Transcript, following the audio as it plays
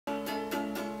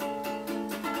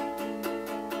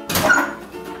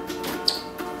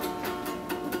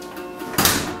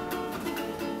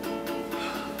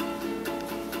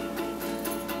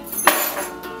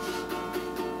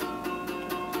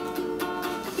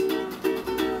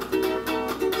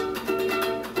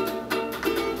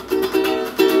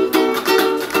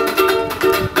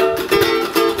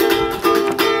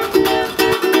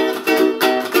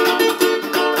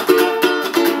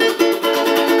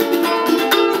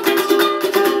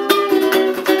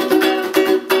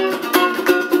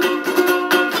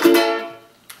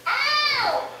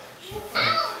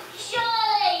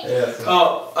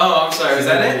is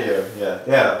that it?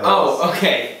 Yeah. Oh,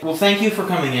 okay. Well, thank you for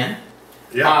coming in.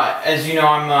 Yeah. As you know,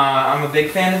 I'm a big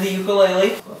fan of the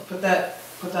ukulele. Put that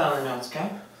on the notes, okay?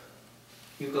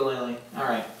 Ukulele. All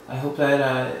right. I hope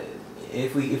that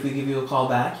if we give you a call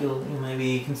back, you'll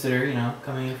maybe consider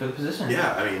coming in for the position.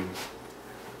 Yeah. I mean,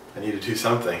 I need to do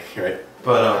something, right?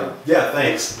 But yeah.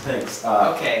 Thanks.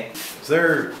 Okay. Is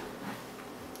there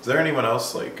anyone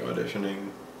else like auditioning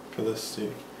for this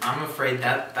too? I'm afraid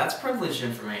that's privileged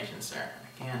information, sir.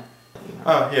 I can't.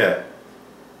 Oh yeah.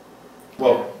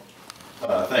 Well,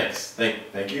 thanks.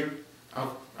 Thank you.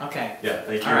 Oh, okay. Yeah,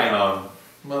 thank you. All right.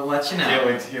 We'll let you know. Can't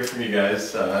wait to hear from you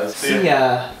guys. See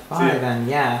ya. Bye then.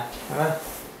 Yeah.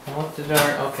 Lock the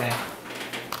door. Okay.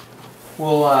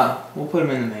 We'll put him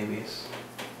in the maybes.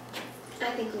 I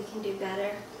think we can do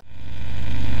better.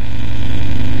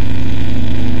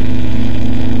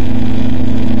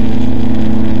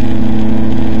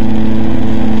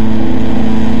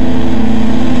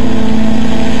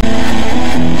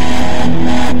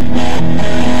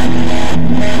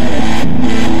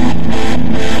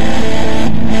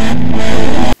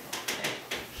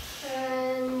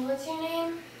 What's your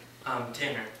name?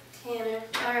 Tanner. Tanner.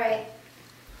 Alright.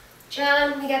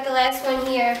 John, we got the last one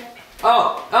here.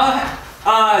 Oh,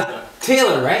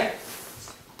 Taylor, right?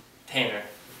 Tanner.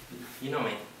 You know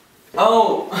me.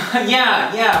 Oh,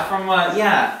 yeah, from,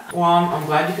 yeah. Well, I'm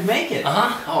glad you could make it.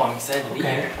 Uh-huh. Oh, I'm excited to be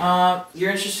here.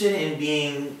 You're interested in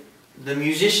being the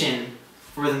musician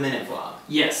for the Minute Vlog?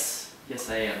 Yes. Yes,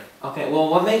 I am. Okay, well,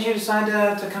 what made you decide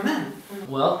to come in?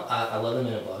 Well, I love the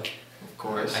Minute Vlog. Of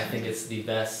course. I think it's the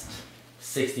best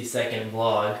 60-second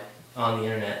vlog on the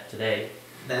internet today.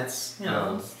 That's,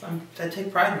 I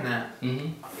take pride in that.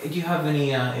 Mm-hmm. Do you have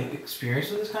any experience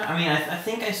with this kind? I mean, I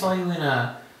think I saw you in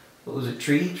a, what was it,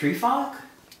 Tree Fog?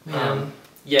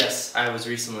 Yes, I was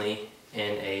recently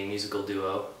in a musical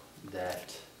duo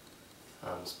that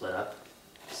split up.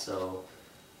 So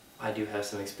I do have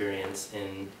some experience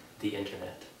in the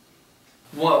internet.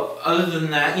 Well, other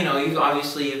than that, you've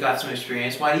got some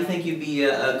experience. Why do you think you'd be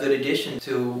a good addition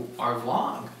to our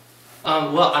vlog?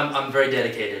 Well, I'm very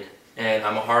dedicated, and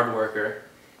I'm a hard worker,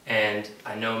 and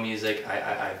I know music.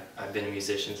 I've been a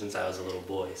musician since I was a little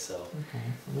boy, so. Okay,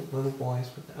 little boys.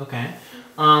 Okay.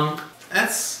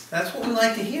 That's what we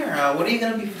like to hear. What are you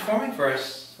going to be performing for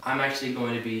us? I'm actually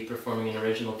going to be performing an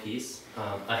original piece,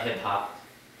 a hip hop,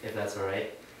 if that's all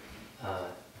right.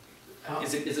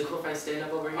 Is it cool if I stand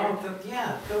up over here? Oh,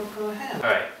 yeah, go ahead.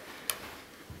 Alright.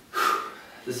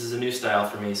 This is a new style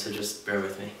for me, so just bear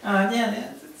with me.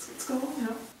 Yeah, it's cool,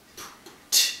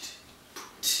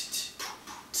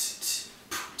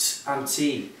 I'm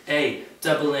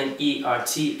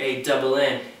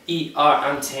T-A-N-N-E-R-T-A-N-N-E-R,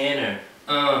 I'm Tanner.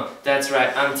 That's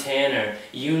right, I'm Tanner.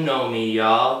 You know me,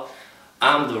 y'all.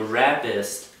 I'm the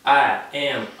rappist. I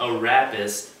am a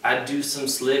rappist. I do some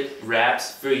slick raps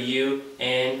for you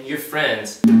and your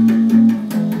friends.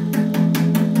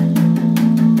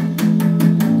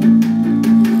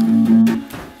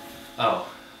 Oh.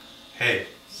 Hey.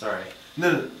 Sorry.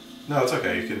 No, it's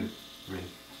okay. You can. I mean,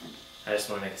 I just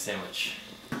want to make a sandwich.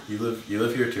 you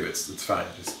live here too. It's fine.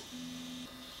 Just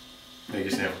make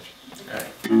a sandwich. All right.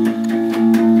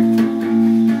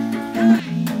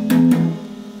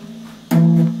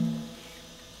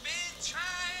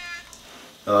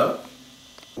 Hello?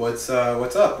 What's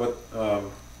up?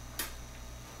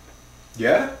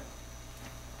 Yeah?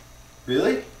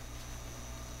 Really?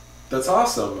 That's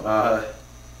awesome.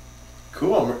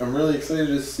 Cool. I'm really excited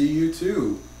to see you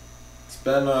too. It's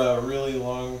been a really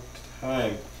long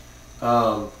time.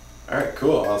 Alright,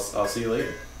 cool. I'll see you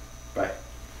later. Bye.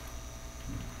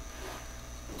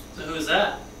 So who's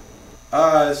that?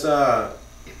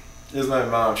 It's my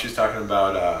mom. She's talking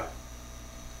about,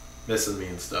 missing me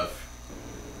and stuff.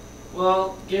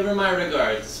 Well, give her my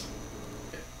regards.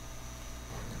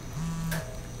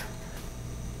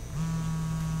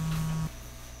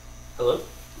 Hello?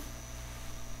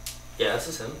 Yeah, this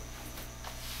is him.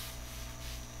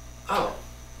 Oh.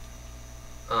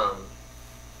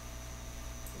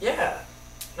 Yeah.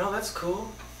 No, that's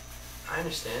cool. I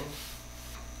understand.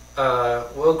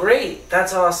 Well, great.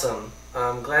 That's awesome.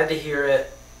 I'm glad to hear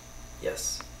it.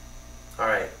 Yes.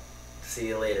 Alright. See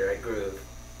you later at Groove.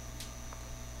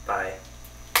 Bye.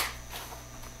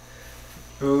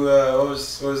 What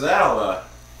was that all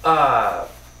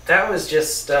about? That was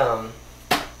just,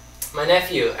 my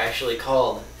nephew actually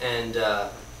called, and,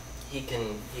 he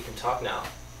can talk now,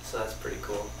 so that's pretty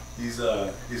cool. He's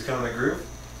coming to Groove?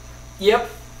 Yep.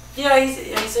 Yeah,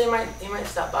 he said he might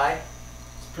stop by.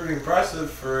 It's pretty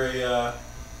impressive for a,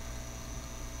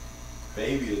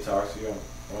 baby to talk to you. I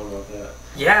don't know about that.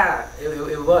 Yeah,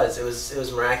 it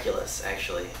was miraculous,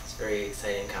 actually. It's very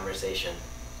exciting conversation.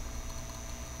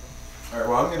 All right.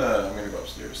 Well, I'm gonna go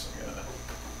upstairs.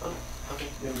 Oh, okay.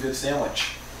 You have a good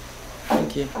sandwich.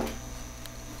 Thank you.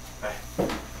 Bye.